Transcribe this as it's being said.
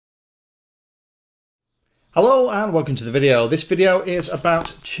Hello and welcome to the video. This video is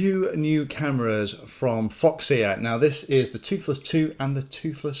about two new cameras from Foxeer. Now this is the Toothless 2 and the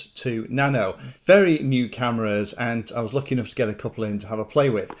Toothless 2 Nano. Very new cameras, and I was lucky enough to get a couple in to have a play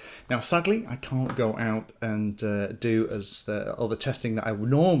with. Now sadly I can't go out and do all the testing that I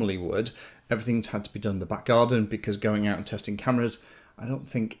normally would. Everything's had to be done in the back garden because going out and testing cameras I don't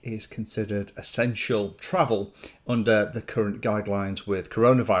think is considered essential travel under the current guidelines with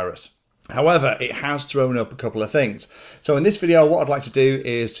coronavirus. However, it has thrown up a couple of things. So in this video, what I'd like to do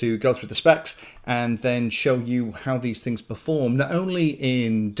is to go through the specs and then show you how these things perform, not only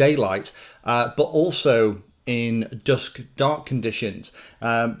in daylight, but also in dusk, dark conditions,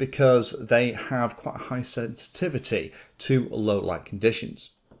 because they have quite a high sensitivity to low light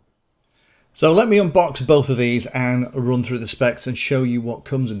conditions. So let me unbox both of these and run through the specs and show you what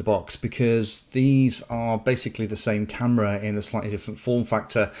comes in the box, because these are basically the same camera in a slightly different form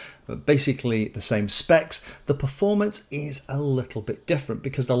factor, but basically the same specs. The performance is a little bit different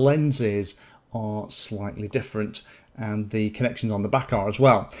because the lenses are slightly different and the connections on the back are as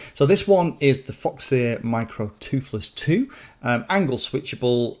well. So this one is the Foxeer Micro Toothless 2, angle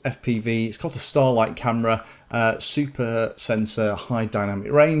switchable FPV. It's got a Starlight camera, super sensor, high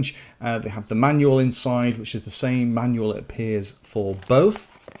dynamic range. They have the manual inside, which is the same manual it appears for both.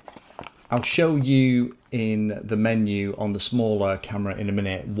 I'll show you in the menu on the smaller camera in a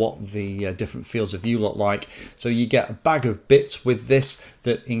minute what the different fields of view look like. So you get a bag of bits with this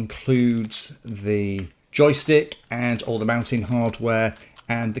that includes the joystick and all the mounting hardware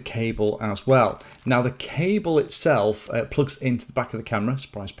and the cable as well. Now the cable itself plugs into the back of the camera,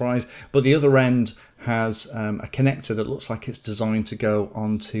 surprise surprise, but the other end has a connector that looks like it's designed to go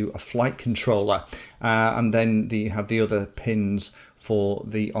onto a flight controller, and then you have the other pins for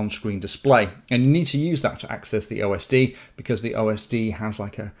the on-screen display, and you need to use that to access the OSD because the OSD has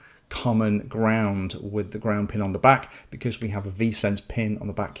like a common ground with the ground pin on the back, because we have a V-Sense pin on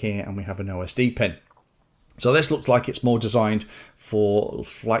the back here and we have an OSD pin. So this looks like it's more designed for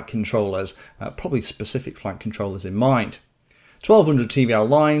flight controllers, probably specific flight controllers in mind. 1200 TVL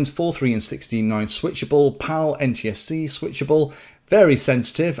lines, 4.3 and 16.9 switchable, PAL NTSC switchable, very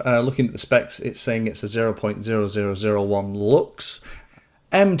sensitive. Looking at the specs, it's saying it's a 0.0001 lux.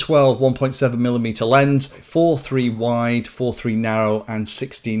 M12 1.7mm lens, 4.3 wide, 4.3 narrow and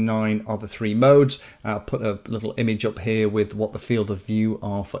 16.9 are the three modes. I'll put a little image up here with what the field of view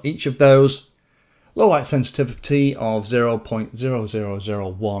are for each of those. Low light sensitivity of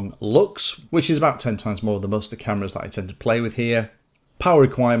 0.0001 lux, which is about 10 times more than most of the cameras that I tend to play with here. Power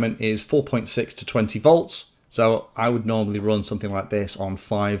requirement is 4.6 to 20 volts. So I would normally run something like this on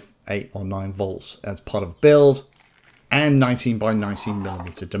 5, 8 or 9 volts as part of a build, and 19 by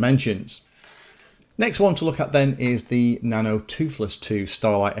 19mm dimensions. Next one to look at then is the Nano Toothless 2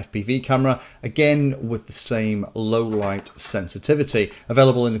 Starlight FPV camera, again with the same low light sensitivity.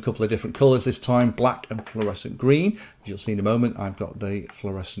 Available in a couple of different colours this time, black and fluorescent green. As you'll see in a moment, I've got the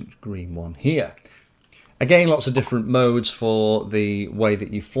fluorescent green one here. Again, lots of different modes for the way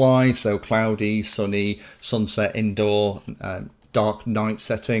that you fly, so cloudy, sunny, sunset, indoor, dark night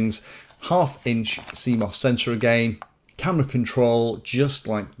settings. 1/2 inch CMOS sensor again. Camera control just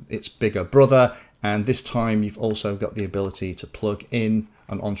like its bigger brother, and this time you've also got the ability to plug in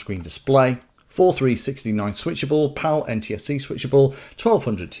an on-screen display. 4.3 16.9 switchable, PAL NTSC switchable,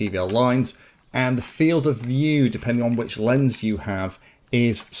 1200 TVL lines, and the field of view, depending on which lens you have,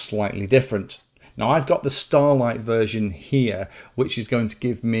 is slightly different. Now I've got the Starlight version here, which is going to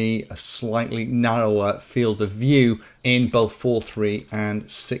give me a slightly narrower field of view in both 4.3 and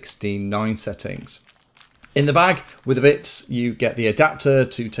 16.9 settings. In the bag with the bits, you get the adapter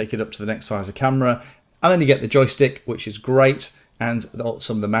to take it up to the next size of camera, and then you get the joystick, which is great, and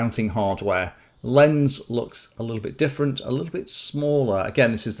some of the mounting hardware. Lens looks a little bit different, a little bit smaller.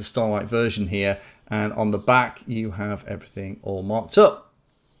 Again, this is the Starlight version here, and on the back you have everything all marked up.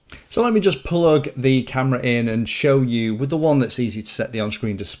 So let me just plug the camera in and show you with the one that's easy to set the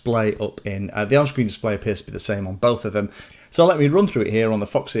on-screen display up in. The on-screen display appears to be the same on both of them. So let me run through it here on the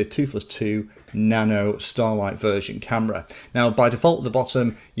Foxeer Toothless 2 Nano Starlight version camera. Now by default at the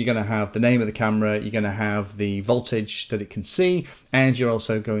bottom you're going to have the name of the camera, you're going to have the voltage that it can see, and you're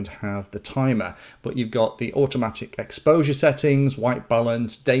also going to have the timer. But you've got the automatic exposure settings, white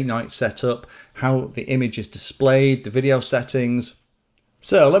balance, day-night setup, how the image is displayed, the video settings.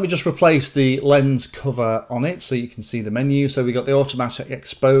 So let me just replace the lens cover on it so you can see the menu. So we've got the automatic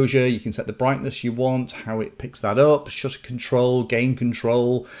exposure, you can set the brightness you want, how it picks that up, shutter control, gain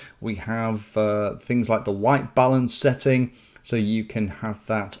control. We have things like the white balance setting, so you can have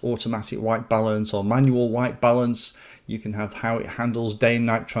that automatic white balance or manual white balance. You can have how it handles day and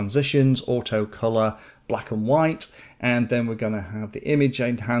night transitions, auto color, black and white, and then we're going to have the image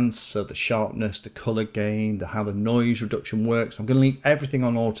enhance, so the sharpness, the color gain, how the noise reduction works. I'm going to leave everything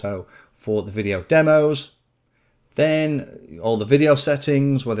on auto for the video demos. Then all the video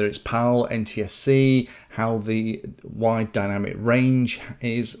settings, whether it's PAL, NTSC, how the wide dynamic range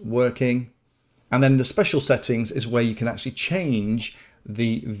is working. And then the special settings is where you can actually change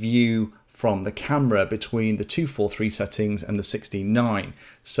the view from the camera between the 243 settings and the 16:9.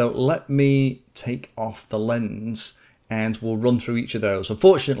 So let me take off the lens and we'll run through each of those.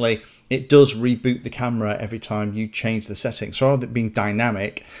 Unfortunately, it does reboot the camera every time you change the settings. So rather than being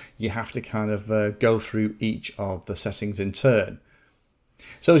dynamic, you have to kind of go through each of the settings in turn.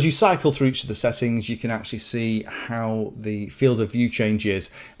 So as you cycle through each of the settings, you can actually see how the field of view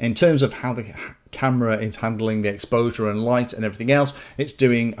changes in terms of how the camera is handling the exposure and light and everything else. It's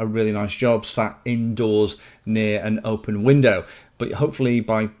doing a really nice job sat indoors near an open window. But hopefully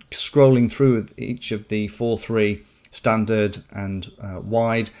by scrolling through each of the 4.3 standard and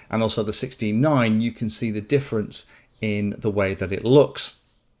wide and also the 16:9, you can see the difference in the way that it looks.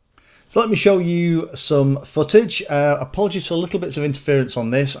 So let me show you some footage. Apologies for little bits of interference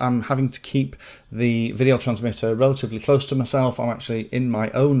on this. I'm having to keep the video transmitter relatively close to myself. I'm actually in my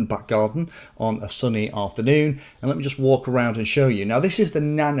own back garden on a sunny afternoon. And let me just walk around and show you. Now this is the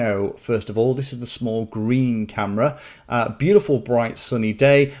Nano, first of all. This is the small green camera. Beautiful, bright, sunny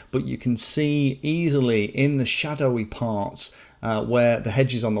day, but you can see easily in the shadowy parts where the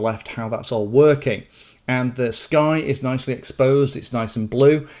hedge is on the left, how that's all working. And the sky is nicely exposed, it's nice and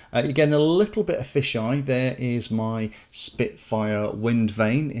blue. You're getting a little bit of fisheye. There is my Spitfire wind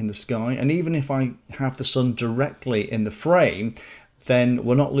vane in the sky. And even if I have the sun directly in the frame, then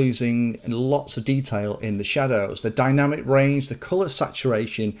we're not losing lots of detail in the shadows. The dynamic range, the color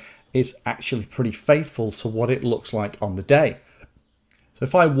saturation is actually pretty faithful to what it looks like on the day. So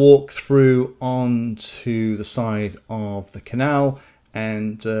if I walk through onto the side of the canal,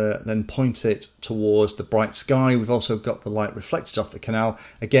 and then point it towards the bright sky. We've also got the light reflected off the canal.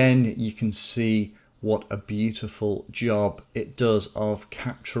 Again, you can see what a beautiful job it does of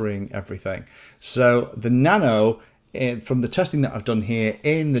capturing everything. So the Nano, from the testing that I've done here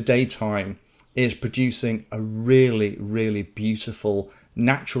in the daytime, is producing a really, really beautiful,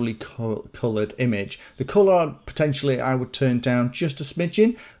 naturally colored image. The color potentially I would turn down just a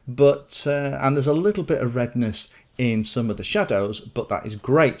smidgen, but and there's a little bit of redness in some of the shadows, but that is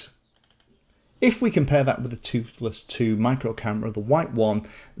great. If we compare that with the Toothless 2 micro camera, the white one,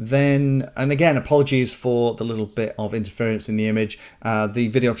 then, and again, apologies for the little bit of interference in the image, the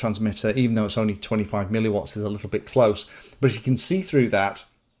video transmitter, even though it's only 25 milliwatts, is a little bit close. But if you can see through that,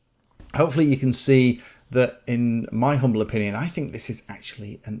 hopefully you can see that, in my humble opinion, I think this is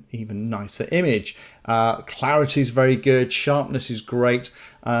actually an even nicer image. Clarity is very good, sharpness is great,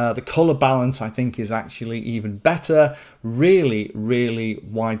 the color balance I think is actually even better. Really, really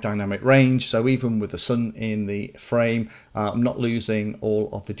wide dynamic range, so even with the sun in the frame, I'm not losing all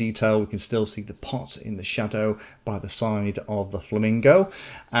of the detail. We can still see the pot in the shadow by the side of the flamingo.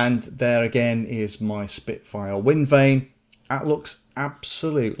 And there again is my Spitfire wind vane. That looks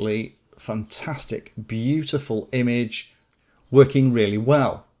absolutely fantastic, beautiful image, working really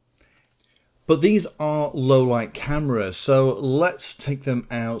well. But these are low light cameras, so let's take them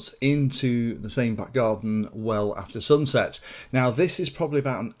out into the same back garden well after sunset. Now this is probably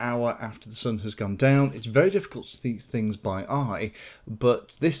about an hour after the sun has gone down. It's very difficult to see things by eye,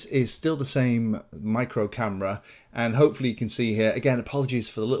 but this is still the same micro camera, and hopefully you can see here, again, apologies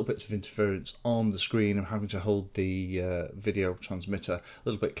for the little bits of interference on the screen. I'm having to hold the video transmitter a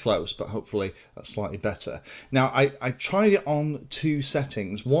little bit close, but hopefully that's slightly better. Now I tried it on two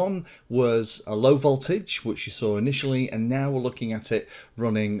settings. One was a low voltage, which you saw initially, and now we're looking at it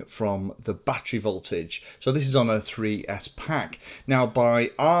running from the battery voltage. So this is on a 3S pack. Now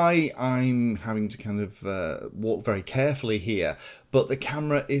by eye, I'm having to kind of walk very carefully here, but the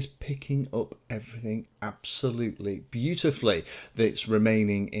camera is picking up everything absolutely beautifully. It's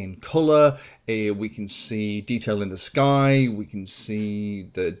remaining in color. We can see detail in the sky. We can see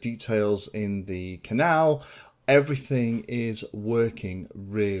the details in the canal. Everything is working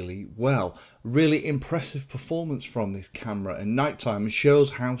really well. Really impressive performance from this camera at nighttime, and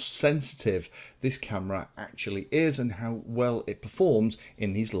shows how sensitive this camera actually is and how well it performs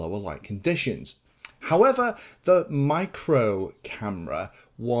in these lower light conditions. However, the micro camera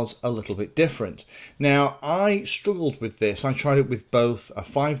was a little bit different. Now, I struggled with this. I tried it with both a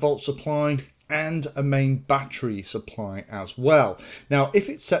 5-volt supply and a main battery supply as well. Now, if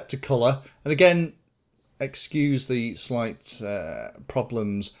it's set to color, and again, excuse the slight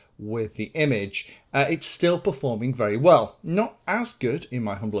problems with the image, it's still performing very well. Not as good in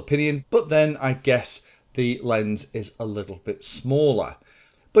my humble opinion, but then I guess the lens is a little bit smaller.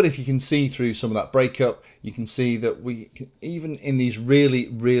 But if you can see through some of that breakup, you can see that we can, even in these really,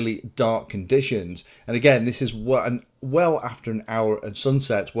 really dark conditions, and again, this is well after an hour at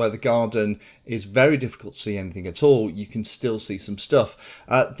sunset where the garden is very difficult to see anything at all, you can still see some stuff.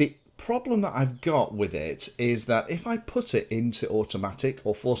 The problem that I've got with it is that if I put it into automatic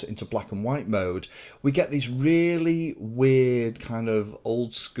or force it into black and white mode, we get these really weird kind of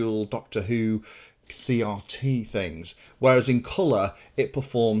old school Doctor Who CRT things, whereas in colour it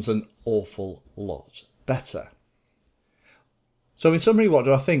performs an awful lot better. So in summary, what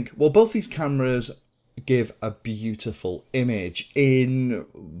do I think? Well, both these cameras give a beautiful image. In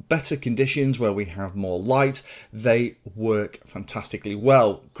better conditions where we have more light, they work fantastically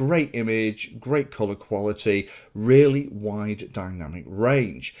well. Great image, great color quality, really wide dynamic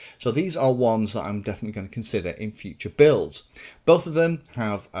range. So these are ones that I'm definitely going to consider in future builds. Both of them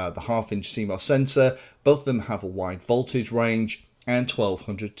have the 1/2-inch CMOS sensor, both of them have a wide voltage range and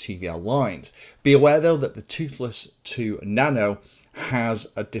 1200 TVL lines. Be aware though that the Toothless 2 Nano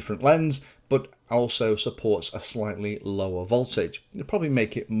has a different lens, but also supports a slightly lower voltage. It'll probably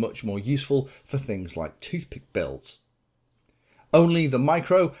make it much more useful for things like toothpick builds. Only the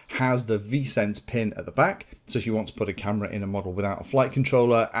Micro has the V-Sense pin at the back, so if you want to put a camera in a model without a flight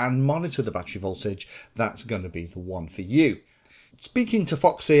controller and monitor the battery voltage, that's going to be the one for you. Speaking to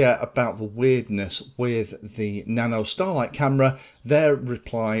Foxeer about the weirdness with the Nano Starlight camera, their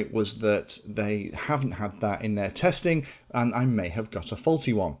reply was that they haven't had that in their testing and I may have got a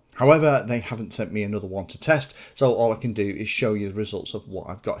faulty one. However, they haven't sent me another one to test, so all I can do is show you the results of what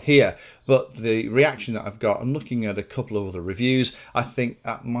I've got here. But the reaction that I've got, and looking at a couple of other reviews, I think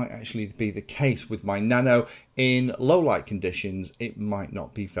that might actually be the case with my Nano. In low light conditions, it might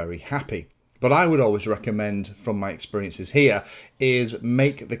not be very happy. But I would always recommend, from my experiences here, is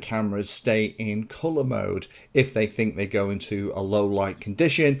make the cameras stay in color mode if they think they go into a low light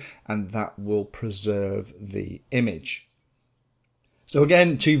condition, and that will preserve the image. So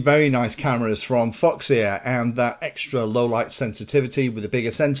again, two very nice cameras from Foxeer, and that extra low light sensitivity with a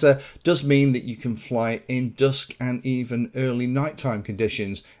bigger sensor does mean that you can fly in dusk and even early nighttime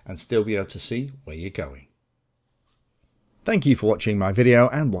conditions and still be able to see where you're going. Thank you for watching my video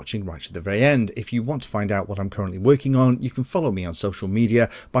and watching right to the very end. If you want to find out what I'm currently working on, you can follow me on social media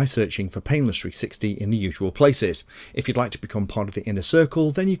by searching for Painless360 in the usual places. If you'd like to become part of the inner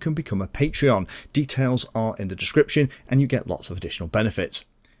circle, then you can become a Patreon. Details are in the description and you get lots of additional benefits.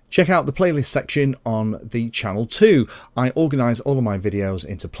 Check out the playlist section on the channel too. I organise all of my videos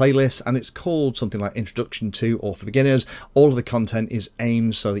into playlists and it's called something like Introduction to or for Beginners. All of the content is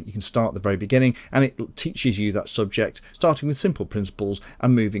aimed so that you can start at the very beginning and it teaches you that subject, starting with simple principles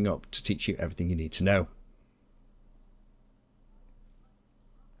and moving up to teach you everything you need to know.